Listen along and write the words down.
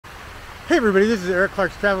Hey everybody, this is Eric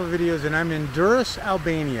Clark's Travel Videos and I'm in Durres,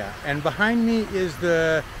 Albania. And behind me is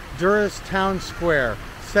the Durres town square.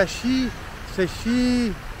 Hang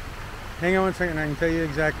on one second, I can tell you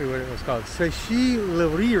exactly what it was called.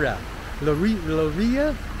 Illyria.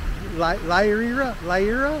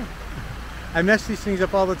 I mess these things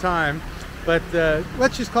up all the time, but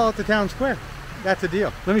let's just call it the town square. That's a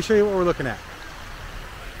deal. Let me show you what we're looking at.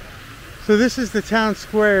 So this is the town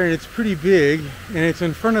square and it's pretty big, and it's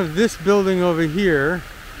in front of this building over here.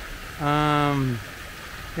 And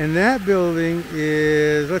that building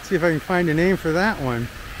is, let's see if I can find a name for that one.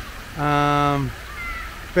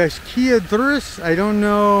 Bashkia Durrës, I don't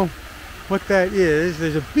know what that is.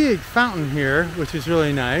 There's a big fountain here, which is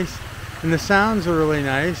really nice. And the sounds are really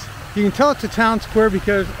nice. You can tell it's a town square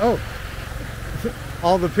because, oh,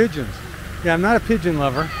 all the pigeons. Yeah, I'm not a pigeon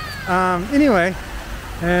lover. Anyway,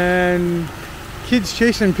 and kids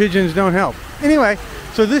chasing pigeons don't help. Anyway,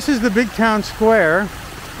 so this is the big town square,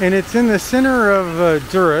 and it's in the center of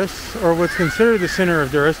Durrës, or what's considered the center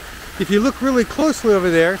of Durrës. If you look really closely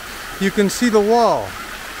over there, you can see the wall.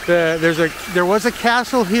 There was a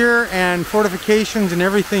castle here and fortifications and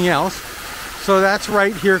everything else, so that's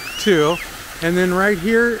right here too. And then right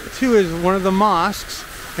here too is one of the mosques,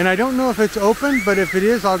 and I don't know if it's open, but if it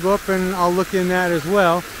is, I'll go up and I'll look in that as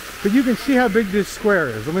well. But you can see how big this square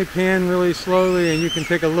is. Let me pan really slowly and you can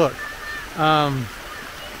take a look. And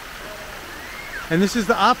this is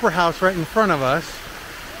the opera house right in front of us.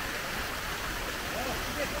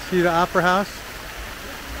 See the opera house?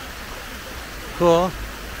 Cool.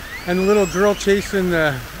 And the little girl chasing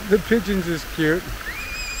the pigeons is cute.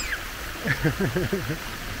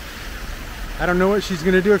 I don't know what she's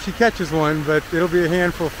gonna do if she catches one, but it'll be a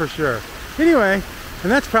handful for sure. Anyway,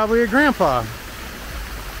 and that's probably a grandpa.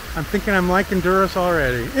 I'm thinking I'm liking Durrës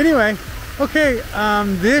already. Anyway, okay,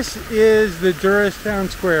 this is the Durrës town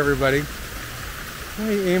square, everybody. Let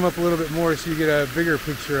me aim up a little bit more so you get a bigger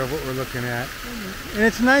picture of what we're looking at. And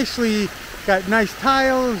it's nicely got nice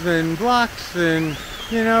tiles and blocks, and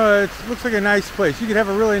you know, it looks like a nice place. You could have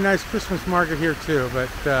a really nice Christmas market here too. But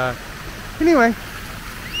anyway,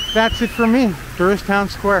 that's it for me. Durrës town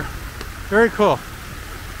square. Very cool.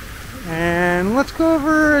 And let's go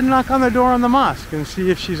over and knock on the door on the mosque and see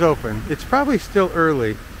if she's open. It's probably still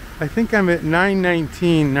early. I think I'm at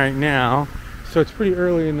 9:19 right now, so it's pretty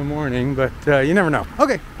early in the morning, but you never know.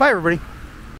 Okay, bye everybody.